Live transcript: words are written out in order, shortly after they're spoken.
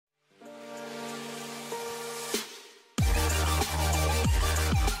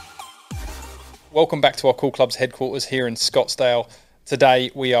Welcome back to our Cool Club's headquarters here in Scottsdale. Today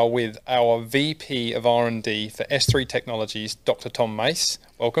we are with our VP of R&D for S3 Technologies, Dr. Tom Mase.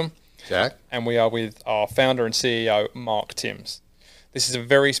 Welcome. Jack. And we are with our founder and CEO, Mark Timms. This is a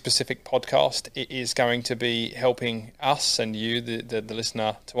very specific podcast. It is going to be helping us and you, the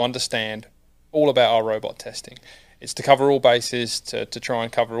listener, to understand all about our robot testing. It's to cover all bases, to try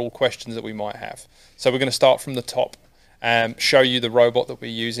and cover all questions that we might have. So we're going to start from the top. Show you the robot that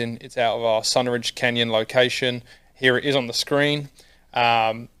we're using. It's out of our Sunridge Canyon location. Here it is on the screen.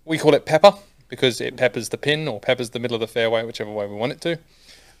 We call it Pepper because it peppers the pin or peppers the middle of the fairway, whichever way we want it to.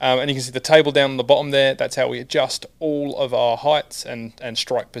 And you can see the table down on the bottom there. That's how we adjust all of our heights and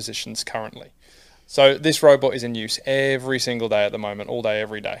strike positions currently. So this robot is in use every single day at the moment, all day,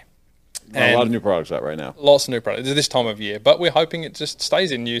 every day. A lot of new products out right now. Lots of new products. It's this time of year. But we're hoping it just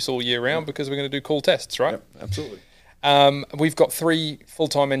stays in use all year round because we're going to do cool tests, right? Yep, absolutely. We've got 3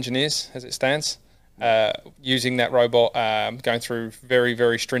 full-time engineers as it stands using that robot, going through very,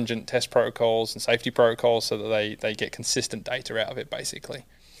 very stringent test protocols and safety protocols so that they get consistent data out of it, basically.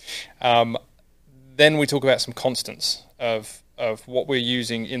 Then we talk about some constants of what we're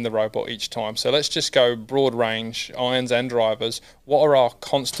using in the robot each time. So let's just go broad range, irons and drivers. What are our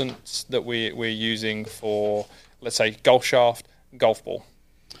constants that we're using for, let's say, golf shaft, golf ball?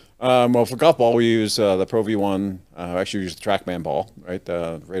 Well, for golf ball, we use the Pro V1. Actually, we use the TrackMan ball, right?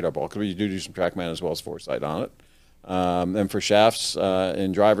 The radar ball, because we do some TrackMan as well as Foresight on it. Then for shafts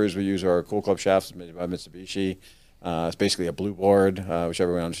and drivers, we use our Cool Club shafts made by Mitsubishi. It's basically a blue board, which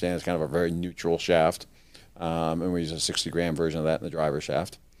everyone understands is kind of a very neutral shaft. And we use a 60-gram version of that in the driver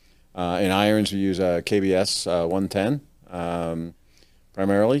shaft. In irons, we use a KBS 110.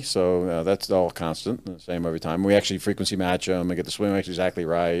 Primarily, so that's all constant, the same every time. We actually frequency match them and get the swing rates exactly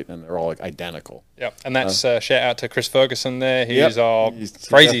right, and they're all like identical. Yep, and that's shout out to Chris Ferguson there. He's our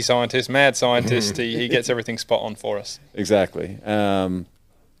crazy scientist, mad scientist. he gets everything spot on for us. Exactly. And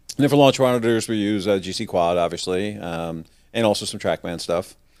then for launch monitors, we use GC Quad, obviously, and also some TrackMan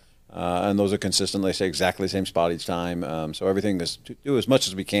stuff. And those are consistent. They say exactly the same spot each time. So everything is to do as much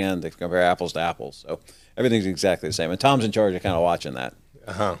as we can to compare apples to apples. So everything's exactly the same. And Tom's in charge of kind of watching that.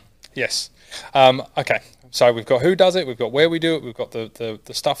 Yes. Okay. So we've got who does it. We've got where we do it. We've got the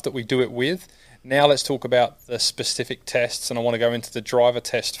stuff that we do it with. Now let's talk about the specific tests. And I want to go into the driver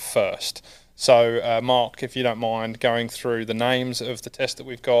test first. So Mark, if you don't mind going through the names of the tests that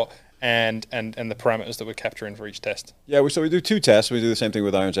we've got and the parameters that we're capturing for each test. Yeah, so we do 2 tests. We do the same thing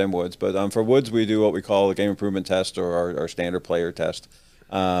with irons and woods. But for woods, we do what we call a game improvement test or our standard player test.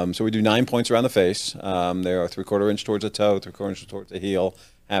 So we do 9 points around the face. They are 3/4 inch towards the toe, 3/4 inch towards the heel,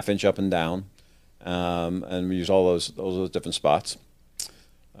 1/2 inch up and down. And we use all those different spots.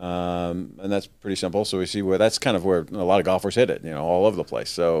 And that's pretty simple. So we see where that's kind of where a lot of golfers hit it, all over the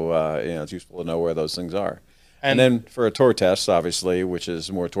place. So, it's useful to know where those things are. And then for a tour test, obviously, which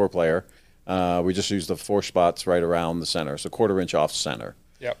is more tour player, we just use the 4 spots right around the center. So 1/4 inch off center.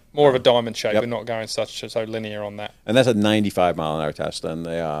 Yep, more of a diamond shape. Yep. We're not going so linear on that. And that's a 95 mile an hour test. And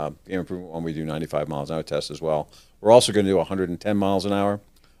the game improvement one, we do 95 miles an hour test as well. We're also going to do 110 miles an hour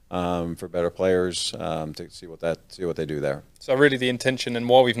for better players to see what they do there. So really the intention and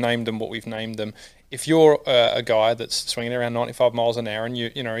why we've named them what we've named them. If you're a guy that's swinging around 95 miles an hour and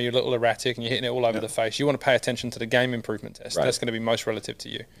you're a little erratic and you're hitting it all over the face, you want to pay attention to the game improvement test. Right. That's going to be most relative to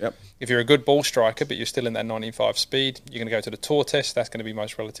you. Yep. If you're a good ball striker but you're still in that 95 speed, you're going to go to the tour test. That's going to be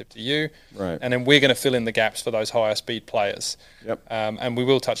most relative to you. Right. And then we're going to fill in the gaps for those higher speed players. Yep. And we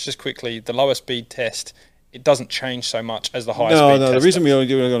will touch just quickly the lower speed test. It doesn't change so much as the higher speed test. No. The reason we're only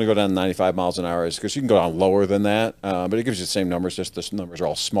going to go down 95 miles an hour is because you can go down lower than that, but it gives you the same numbers. Just the numbers are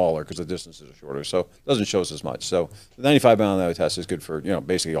all smaller because the distances are shorter, so it doesn't show us as much. So the 95 mile an hour test is good for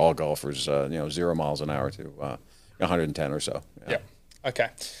basically all golfers. 0 miles an hour to 110 or so. Yeah. Okay.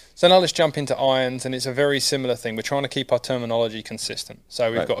 So now let's jump into irons, and it's a very similar thing. We're trying to keep our terminology consistent. So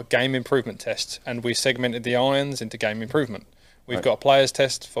we've got a game improvement test, and we segmented the irons into game improvement. We've got a player's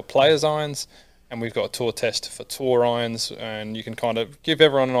test for player's irons. And we've got a tour test for tour irons, and you can kind of give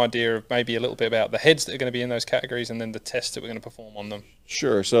everyone an idea of maybe a little bit about the heads that are going to be in those categories and then the tests that we're going to perform on them.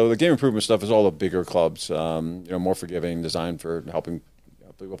 Sure. So the game improvement stuff is all the bigger clubs, more forgiving, designed for helping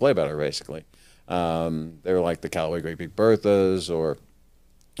people play better, basically. They're like the Callaway Great Big Berthas or,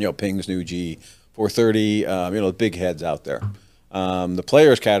 Ping's new G430, the big heads out there. The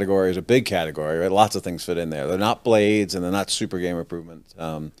players category is a big category, right? Lots of things fit in there. They're not blades and they're not super game improvement.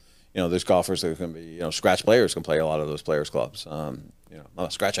 There's golfers that can be, scratch players can play a lot of those players clubs. I'm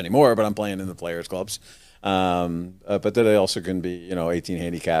not scratch anymore, but I'm playing in the players clubs. But then they also can be, 18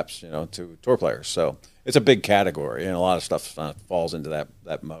 handicaps, to tour players. So it's a big category, and a lot of stuff falls into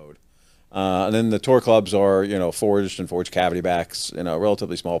that mode. And then the tour clubs are, forged and forged cavity backs,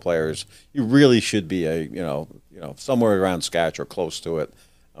 relatively small players. You really should be somewhere around scratch or close to it,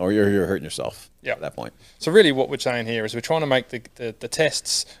 or you're hurting yourself at that point. So really what we're saying here is we're trying to make the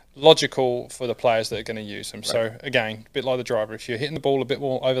tests logical for the players that are going to use them. Right. So again, a bit like the driver, if you're hitting the ball a bit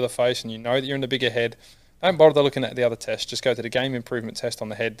more over the face and you know that you're in the bigger head, don't bother looking at the other test. Just go to the game improvement test on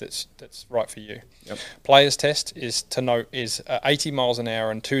the head that's right for you. Yep. Players test is 80 miles an hour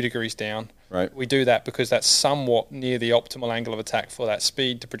and 2 degrees down. Right. We do that because that's somewhat near the optimal angle of attack for that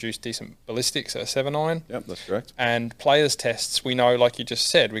speed to produce decent ballistics at a 7-iron. Yep, that's correct. And players tests, we know, like you just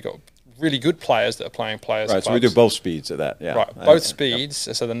said, we got really good players that are playing players. Right, so we do both speeds of that. Yeah. Right, both speeds.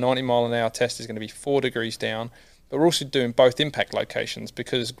 Yep. So the 90 mile an hour test is going to be 4 degrees down. But we're also doing both impact locations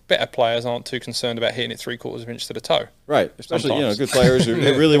because better players aren't too concerned about hitting it 3/4 of an inch to the toe. Right, especially good players who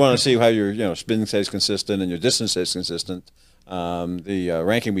really want to see how your spin stays consistent and your distance stays consistent. The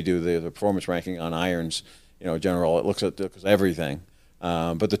ranking we do, the performance ranking on irons, general, it looks at everything.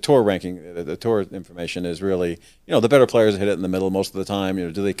 But the tour ranking, the tour information is really, the better players hit it in the middle most of the time.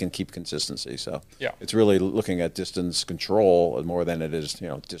 Do they can keep consistency? So it's really looking at distance control more than it is,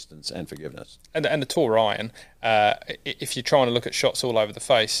 distance and forgiveness. And the tour iron, if you're trying to look at shots all over the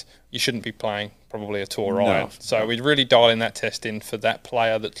face, you shouldn't be playing probably a tour iron. So we'd really dial in that test in for that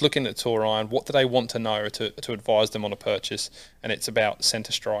player that's looking at tour iron. What do they want to know to advise them on a purchase? And it's about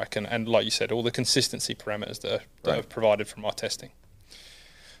centre strike and like you said, all the consistency parameters that are provided from our testing.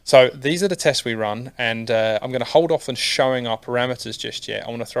 So these are the tests we run, and I'm going to hold off on showing our parameters just yet. I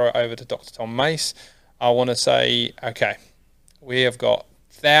want to throw it over to Dr. Tom Mase. I want to say, okay, we have got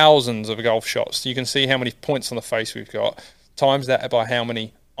thousands of golf shots. You can see how many points on the face we've got. Times that by how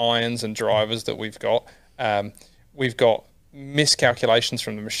many irons and drivers that we've got. We've got miscalculations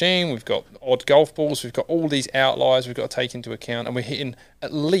from the machine. We've got odd golf balls. We've got all these outliers we've got to take into account, and we're hitting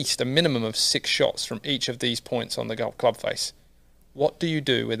at least a minimum of 6 shots from each of these points on the golf club face. What do you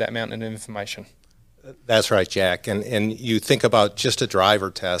do with that mountain of information? That's right, Jack. And you think about just a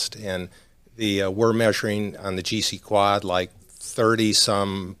driver test, and we're measuring on the GC quad like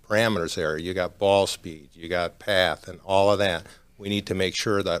 30-some parameters there. You got ball speed, you got path, and all of that. We need to make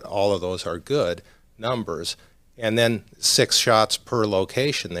sure that all of those are good numbers. And then 6 shots per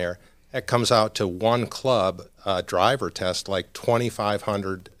location there. That comes out to one club driver test, like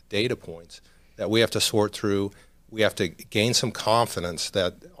 2,500 data points that we have to sort through. We have to gain some confidence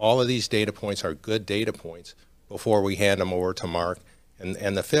that all of these data points are good data points before we hand them over to Mark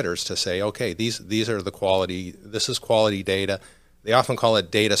and the fitters to say, okay, these are the quality. This is quality data. They often call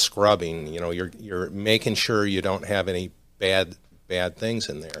it data scrubbing. You're making sure you don't have any bad things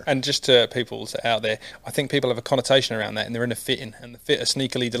in there. And just to people out there, I think people have a connotation around that, and they're in a fitting, and the fitter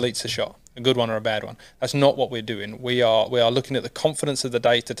sneakily deletes a shot, a good one or a bad one. That's not what we're doing. We are looking at the confidence of the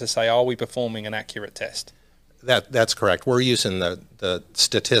data to say, are we performing an accurate test? That's correct. We're using the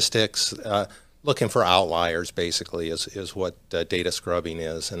statistics, looking for outliers, basically, is what data scrubbing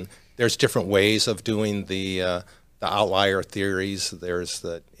is. And there's different ways of doing the outlier theories. There's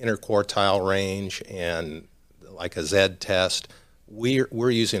the interquartile range and like a Z test. We're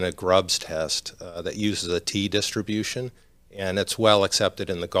using a Grubbs test that uses a T distribution, and it's well accepted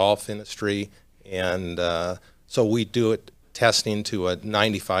in the golf industry. And so we do it testing to a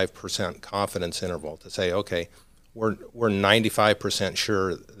 95% confidence interval to say, okay, we're 95%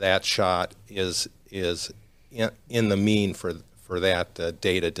 sure that shot is in the mean for that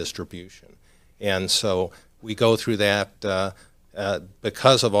data distribution. And so we go through that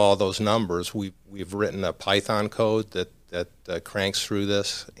because of all those numbers. We've written a Python code that cranks through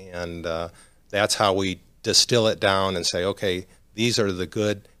this, and that's how we distill it down and say, okay, these are the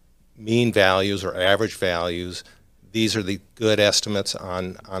good mean values or average values. These are the good estimates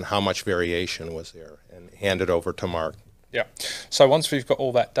on how much variation was there, and hand it over to Mark. Yeah. So once we've got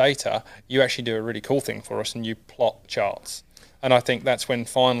all that data, you actually do a really cool thing for us, and you plot charts. And I think that's when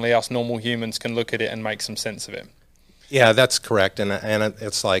finally us normal humans can look at it and make some sense of it. Yeah, that's correct. And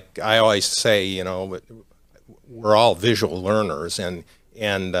it's like I always say, we're all visual learners, and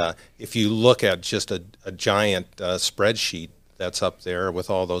if you look at just a giant spreadsheet that's up there with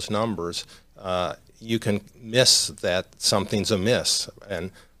all those numbers, you can miss that something's amiss,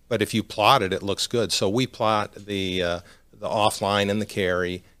 but if you plot it, it looks good. So we plot the offline and the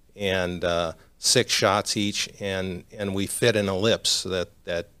carry, and 6 shots each, and we fit an ellipse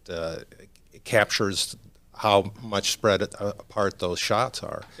that captures how much spread apart those shots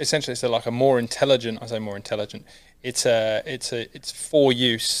are. Essentially, it's like a more intelligent. I say more intelligent. It's for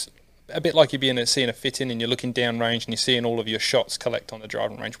use. A bit like you're seeing a fit-in and you're looking down range and you're seeing all of your shots collect on the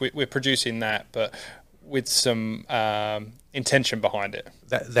driving range. We're producing that, but with some intention behind it.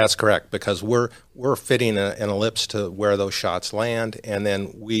 That's correct, because we're fitting an ellipse to where those shots land, and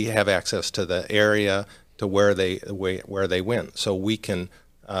then we have access to the area to where they win. So we can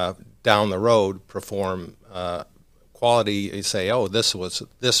down the road perform quality. Say, oh, this was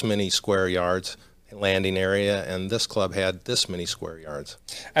this many square yards landing area, and this club had this many square yards.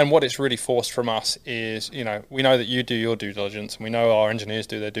 And what it's really forced from us is, we know that you do your due diligence, and we know our engineers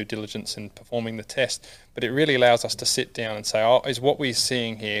do their due diligence in performing the test, but it really allows us to sit down and say, is what we're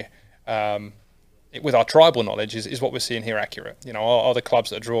seeing here, with our tribal knowledge, is what we're seeing here accurate? Are the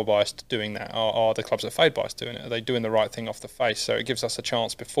clubs that are draw biased doing that? Are the clubs that are fade biased doing it? Are they doing the right thing off the face? So it gives us a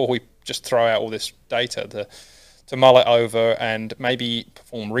chance, before we just throw out all this data, to mull it over and maybe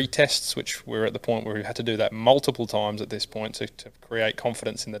perform retests, which we're at the point where we've had to do that multiple times at this point to create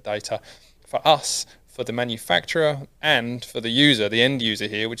confidence in the data for us, for the manufacturer, and for the user, the end user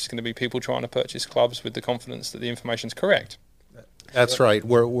here, which is going to be people trying to purchase clubs with the confidence that the information is correct. That's right.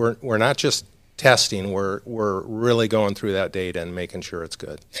 We're not just testing. We're really going through that data and making sure it's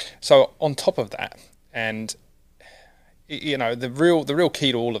good. So on top of that, and the real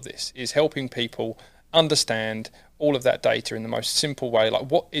key to all of this is helping people understand all of that data in the most simple way. Like,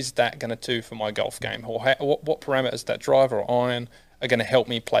 what is that going to do for my golf game, or what parameters that driver or iron are going to help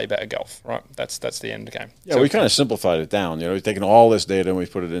me play better golf, right? That's the end game. Yeah, so we kind of simplified it down. We've taken all this data and we've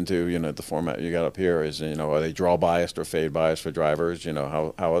put it into, the format you got up here is, are they draw biased or fade biased for drivers?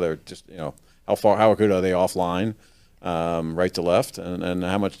 How are they just, how good are they offline, right to left, and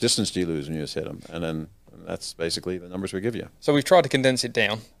how much distance do you lose when you just hit them? And then that's basically the numbers we give you. So we've tried to condense it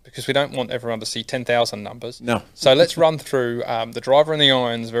down because we don't want everyone to see 10,000 numbers. No. So let's run through the driver and the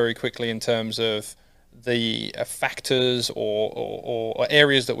irons very quickly in terms of the factors or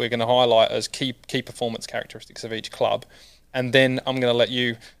areas that we're going to highlight as key performance characteristics of each club. And then I'm going to let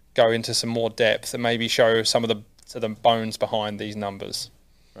you go into some more depth and maybe show some of the bones behind these numbers.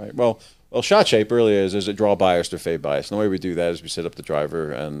 Right. Well, shot shape really is it draw biased or fade biased? And the way we do that is we set up the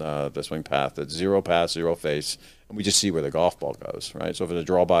driver and the swing path at zero path, zero face, and we just see where the golf ball goes, right? So if it's a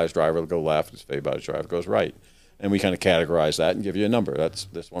draw biased driver, it'll go left. If it's a fade biased driver, it goes right. And we kind of categorize that and give you a number. That's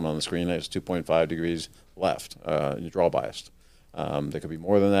this one on the screen is 2.5 degrees left, you draw biased. There could be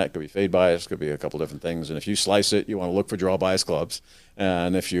more than that. It could be fade biased. Could be a couple different things. And if you slice it, you want to look for draw biased clubs.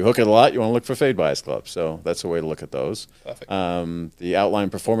 And if you hook it a lot, you want to look for fade biased clubs. So that's a way to look at those. Perfect. The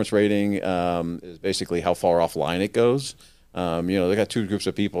outline performance rating is basically how far offline it goes. They got two groups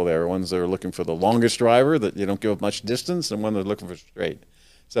of people there. Ones that are looking for the longest driver that you don't give up much distance, and one that are looking for straight.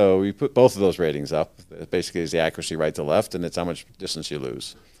 So we put both of those ratings up. It basically is the accuracy right to left, and it's how much distance you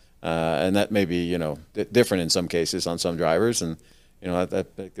lose. And that may be, different in some cases on some drivers, and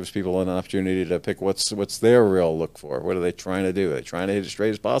that gives people an opportunity to pick what's their real look for. What are they trying to do? Are they trying to hit as straight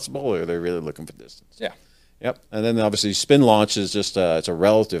as possible, or are they really looking for distance? Yeah. Yep. And then obviously spin launch is just it's a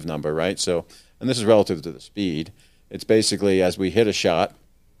relative number, right? So, and this is relative to the speed. It's basically as we hit a shot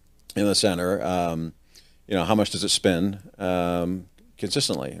in the center, how much does it spin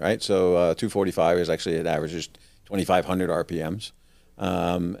consistently, right? So 245 is actually it averages 2,500 RPMs.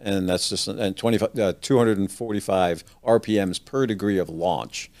 And that's just 245 RPMs per degree of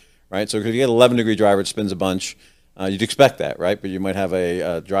launch, right? So if you get an 11-degree driver, it spins a bunch. You'd expect that, right? But you might have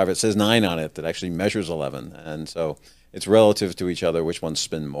a driver that says 9 on it that actually measures 11. And so it's relative to each other which ones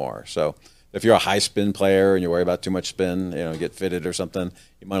spin more. So if you're a high spin player and you worry about too much spin, get fitted or something,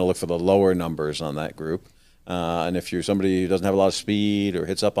 you might look for the lower numbers on that group. And if you're somebody who doesn't have a lot of speed or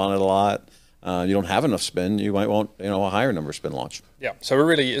hits up on it a lot, you don't have enough spin, you might want a higher number spin launch. Yeah, so it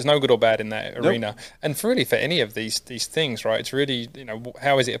really is no good or bad in that arena. Nope. And for any of these things, right, it's really,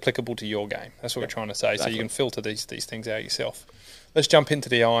 how is it applicable to your game? That's what we're trying to say. Exactly. So you can filter these things out yourself. Let's jump into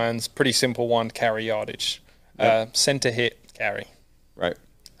the irons. Pretty simple one, carry yardage. Yep. Center hit, carry. Right.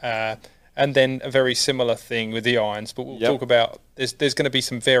 And then a very similar thing with the irons, but we'll talk about, there's going to be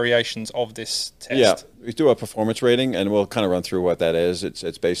some variations of this test. Yeah, we do a performance rating, and we'll kind of run through what that is.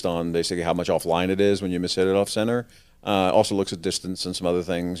 It's based on basically how much offline it is when you miss hit it off center. Also looks at distance and some other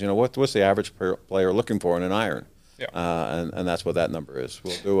things. What's the average player looking for in an iron? Yeah. And that's what that number is.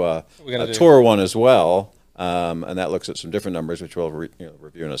 We'll do a do tour one as well, and that looks at some different numbers, which we'll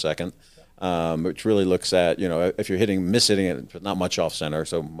review in a second. Which really looks at, if you're miss-hitting it, but not much off center,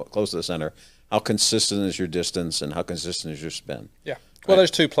 so close to the center, how consistent is your distance and how consistent is your spin? Yeah. Well,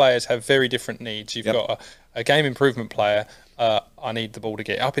 those two players have very different needs. You've got a game improvement player. I need the ball to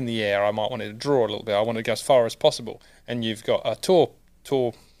get up in the air. I might want it to draw a little bit. I want it to go as far as possible. And you've got a tour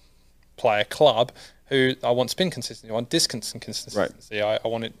player club who I want spin consistency, I want distance and consistency. Right. I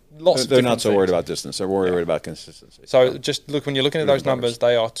want it lots of They're different not so things. worried about distance. They're worried about consistency. So just look, when you're looking at those numbers,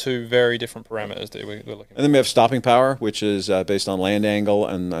 they are two very different parameters that we're looking at. And then we have stopping power, which is based on land angle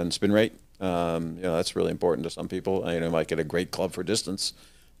and spin rate. That's really important to some people. You might get a great club for distance,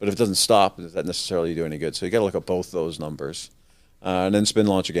 but if it doesn't stop, does that necessarily do any good? So you got to look at both those numbers. And then spin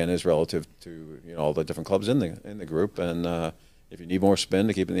launch again is relative to all the different clubs in the group. And if you need more spin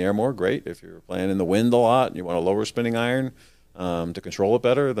to keep it in the air more, great. If you're playing in the wind a lot and you want a lower spinning iron to control it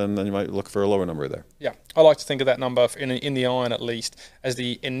better, then you might look for a lower number there. Yeah, I like to think of that number in the iron at least as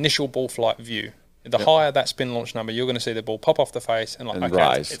the initial ball flight view. The higher that spin launch number, you're going to see the ball pop off the face and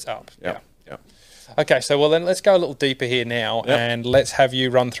rise. It's up. Yep. Yeah. Okay, so then let's go a little deeper here now, and let's have you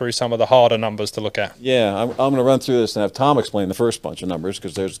run through some of the harder numbers to look at. Yeah, I'm going to run through this and have Tom explain the first bunch of numbers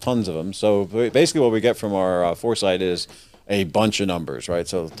because there's tons of them. So basically what we get from our foresight is a bunch of numbers, right?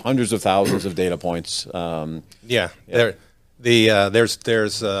 So hundreds of thousands of data points. This is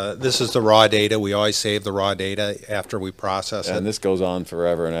the raw data. We always save the raw data after we process it. And this goes on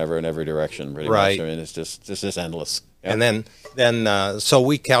forever and ever in every direction, pretty much. I mean, it's just endless. Yep. And then so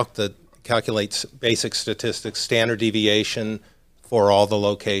we calculate basic statistics, standard deviation for all the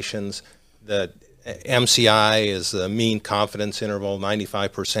locations. The MCI is the mean confidence interval,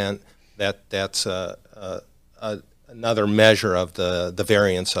 95%. That's another measure of the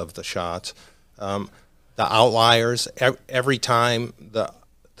variance of the shots. The outliers, every time the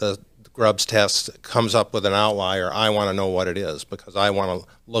Grubbs test comes up with an outlier, I want to know what it is because I want to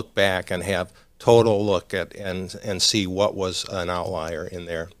look back and have total look at and see what was an outlier in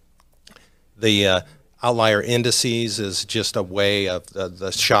there. The outlier indices is just a way of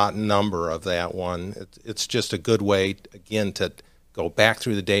the shot number of that one. It's just a good way, again, to go back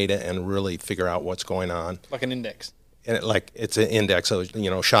through the data and really figure out what's going on. Like an index. And it's an index, so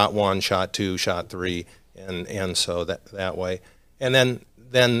shot 1, shot 2, shot 3, and so that way. And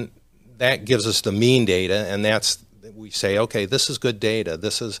then that gives us the mean data, and we say, okay, this is good data.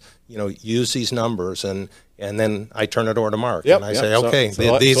 This is use these numbers, and then I turn it over to Mark, and I say, okay,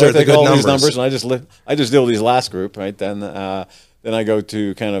 these are the good numbers. And I just deal with these last group, right? Then I go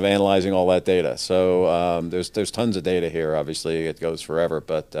to kind of analyzing all that data. So there's tons of data here. Obviously, it goes forever,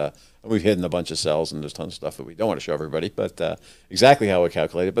 but we've hidden a bunch of cells, and there's tons of stuff that we don't want to show everybody. But exactly how we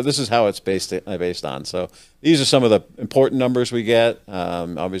calculate it. But this is how it's based on. So these are some of the important numbers we get.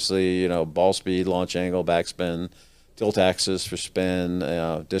 Obviously, ball speed, launch angle, backspin, tilt axis for spin,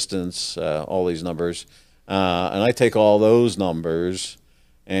 distance, all these numbers. And I take all those numbers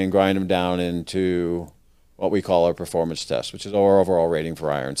and grind them down into what we call our performance test, which is our overall rating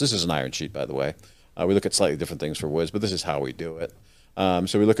for irons. This is an iron sheet, by the way. We look at slightly different things for woods, but this is how we do it.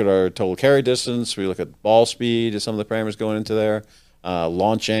 So we look at our total carry distance. We look at ball speed as some of the parameters going into there.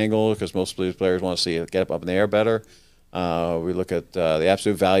 Launch angle, because most players want to see it get up in the air better. We look at the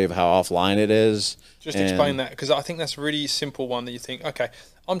absolute value of how offline it is. Just explain that, because I think that's a really simple one that you think, okay,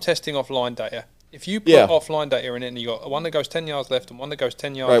 I'm testing offline data. If you put offline data in it and you got one that goes 10 yards left and one that goes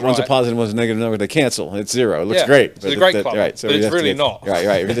 10 yards right. One's a positive, one's a negative number, they cancel. It's zero. It looks great. It's a great club, right, so but it's really not.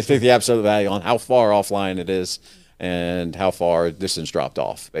 Right. We just take the absolute value on how far offline it is and how far distance dropped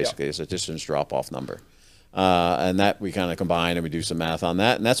off, basically. It's a distance drop-off number. And that we kind of combine and we do some math on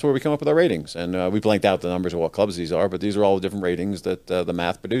that, and that's where we come up with our ratings. And we blanked out the numbers of what clubs these are, but these are all the different ratings that the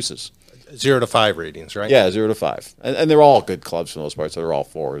math produces. 0 to 5 ratings, right? Yeah, 0 to 5. And they're all good clubs for the most part, so they're all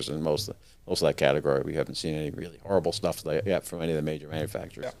 4s in most of that category. We haven't seen any really horrible stuff yet from any of the major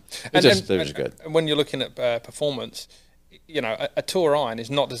manufacturers. Yeah. They're just good. And when you're looking at performance, a tour iron is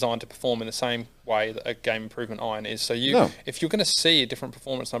not designed to perform in the same way that a game improvement iron is. So if you're going to see a different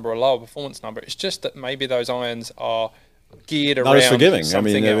performance number or a lower performance number, it's just that maybe those irons are geared around not as forgiving.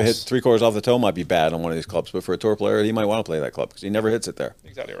 Something else. Hit 3/4 off the toe might be bad on one of these clubs, but for a tour player, he might want to play that club because he never hits it there.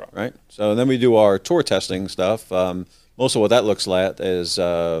 Exactly right. Right. So then we do our tour testing stuff. Most of what that looks like is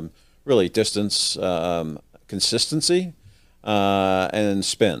really distance, consistency, and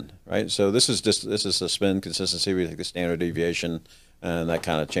spin. Right. So this is the spin consistency. We take the standard deviation, and that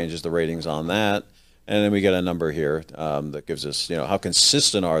kind of changes the ratings on that. And then we get a number here that gives us, how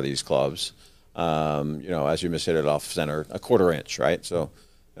consistent are these clubs. As you just hit it off center, a 1/4 inch, right? So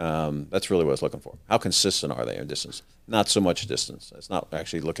that's really what it's looking for. How consistent are they in distance? Not so much distance. It's not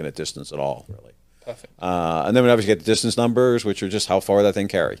actually looking at distance at all, really. Perfect. And then we obviously get the distance numbers, which are just how far that thing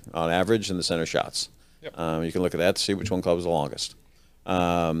carry on average in the center shots. Yep. You can look at that to see which one club is the longest.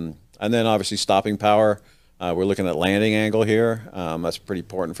 And then obviously stopping power. We're looking at landing angle here. That's pretty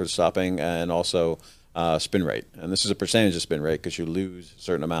important for stopping, and also spin rate. And this is a percentage of spin rate because you lose a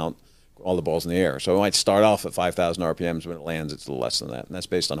certain amount all the balls in the air. So it might start off at 5,000 RPMs. When it lands, it's a little less than that. And that's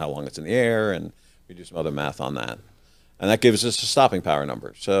based on how long it's in the air. And We do some other math on that. And that gives us a stopping power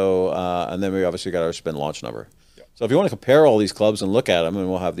number. So, and then we obviously got our spin launch number. Yep. So if you want to compare all these clubs and look at them, and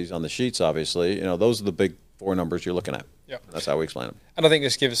we'll have these on the sheets, obviously, those are the big 4 numbers you're looking at. Yep. That's how we explain them. And I think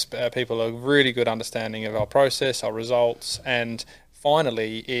this gives people a really good understanding of our process, our results, and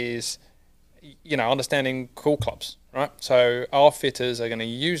finally is, understanding cool clubs, right? So our fitters are going to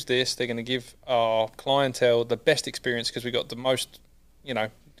use this. They're going to give our clientele the best experience because we got the most,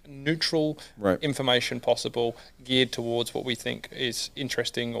 neutral information possible, geared towards what we think is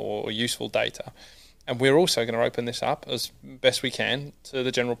interesting or useful data. And we're also going to open this up as best we can to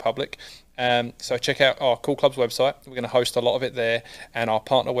the general public. So check out our Cool Clubs website. We're going to host a lot of it there. And our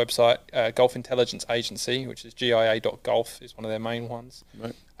partner website, Golf Intelligence Agency, which is GIA.golf, is one of their main ones.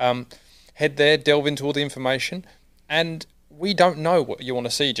 Right. Head there, delve into all the information. And we don't know what you want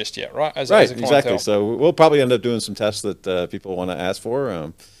to see just yet, right? As a clientele. Exactly. So we'll probably end up doing some tests that people want to ask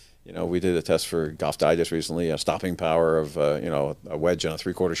for. We did a test for Golf Digest recently, a stopping power of, a wedge on a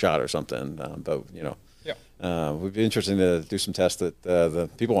 3/4 shot or something. Would be interesting to do some tests that the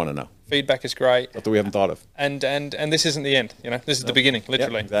people want to know. Feedback is great. Stuff that we haven't thought of. And this isn't the end, This is the beginning,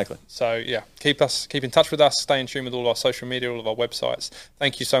 literally. Yeah, exactly. So, keep in touch with us, stay in tune with all our social media, all of our websites.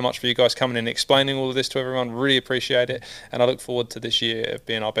 Thank you so much for you guys coming in and explaining all of this to everyone. Really appreciate it. And I look forward to this year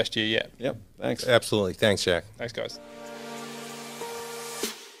being our best year yet. Yep, thanks. Absolutely. Thanks, Jack. Thanks, guys.